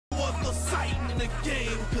the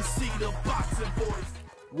game, cause see the boxing voice.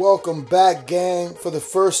 Welcome back, gang, for the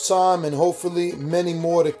first time and hopefully many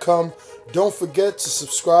more to come. Don't forget to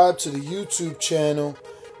subscribe to the YouTube channel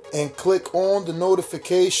and click on the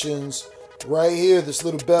notifications right here, this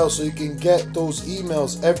little bell, so you can get those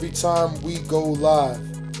emails every time we go live.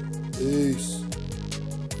 Peace.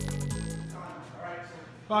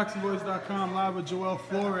 ThaBoxingvoice.com live with Joel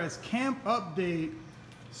Flores. Camp update.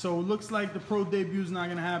 So it looks like the pro debut is not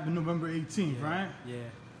going to happen November 18th, right? Yeah.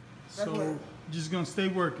 So just going to stay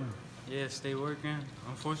working. Yeah, stay working.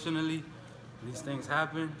 Unfortunately, these things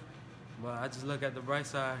happen, but I just look at the bright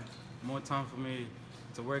side. More time for me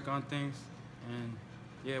to work on things and,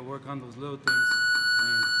 yeah, work on those little things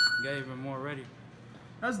and get even more ready.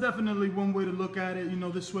 That's definitely one way to look at it. You know,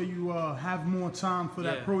 this way you have more time for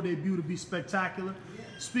that pro debut to be spectacular.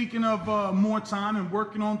 Speaking of more time and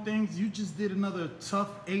working on things, you just did another tough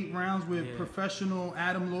 8 rounds with professional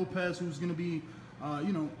Adam Lopez, who's going to be,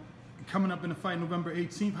 you know, coming up in the fight November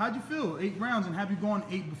 18th. How'd you feel? 8 rounds, and have you gone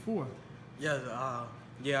 8 before? Yeah,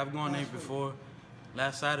 yeah, I've gone 8 before.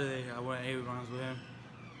 Last Saturday, I went 8 rounds with him.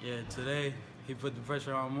 Yeah, today, he put the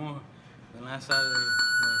pressure on more than last Saturday.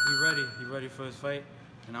 He ready for his fight,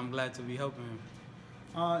 and I'm glad to be helping him.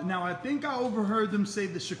 Now, I think I overheard them say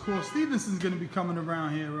that Shakur Stevenson's going to be coming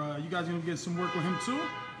around here. You guys going to get some work with him too?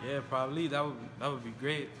 Yeah, probably. That would be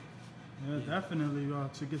great. Yeah, definitely,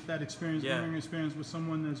 to get that experience, learning experience with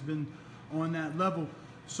someone that's been on that level.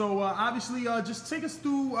 So obviously, just take us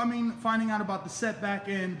through, I mean, finding out about the setback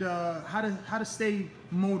and how to stay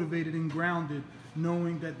motivated and grounded,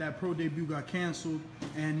 knowing that that pro debut got canceled,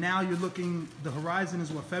 and now you're looking, the horizon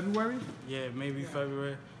is what, February? Yeah, maybe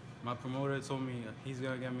February. My promoter told me he's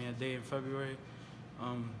gonna get me a day in February.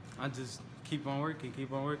 I just keep on working.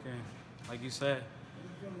 Like you said,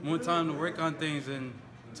 more time to work on things and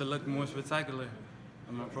to look more spectacular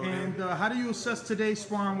in my program. And how do you assess today's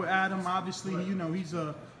sparring with Adam? Obviously, you know, he's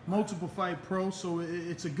a multiple fight pro, so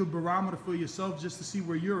it's a good barometer for yourself just to see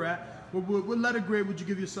where you're at. What letter grade would you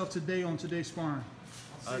give yourself today on today's sparring?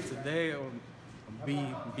 Today,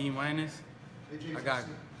 B minus. I got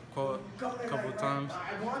caught a couple of times,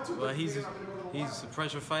 but he's a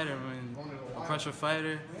pressure fighter, man. A pressure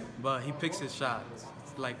fighter, but he picks his shots.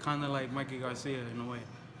 It's like kind of like Mikey Garcia in a way.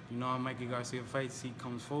 You know how Mikey Garcia fights, he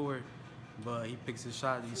comes forward, but he picks his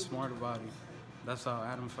shot. He's smart about it. That's how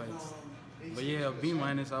Adam fights. But yeah, a B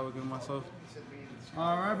minus I would give myself.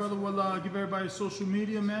 All right, brother. Well, give everybody social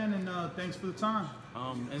media, man, and thanks for the time.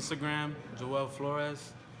 Instagram, Joel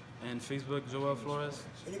Flores. And Facebook, Joel Flores.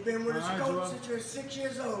 And you've been with his coach since you're 6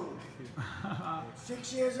 years old.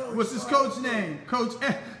 6 years old. What's his coach name? Coach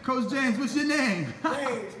James, what's your name?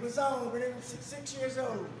 James, what's on? When they were 6 years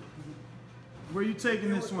old. Where you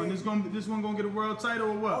taking this one? This one gonna get a world title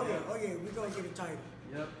or what? Oh yeah, we're gonna get a title.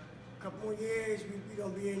 Yep. A couple more years, we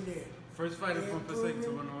gonna be in there. First fighter from Pacific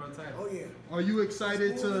to win a world title. Oh yeah. Are you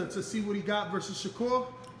excited to see what he got versus Shakur?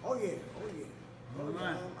 Oh yeah, All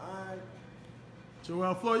right.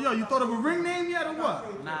 Joel Flores, yo, you thought of a ring name yet or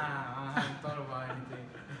what? Nah, I haven't thought about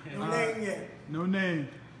anything. No name yet. No name.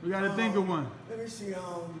 We gotta think of one. Let me see,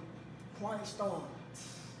 Quiet Storm.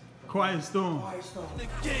 Quiet Storm. Quiet Storm. The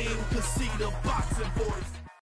game, cause see the boxing voice.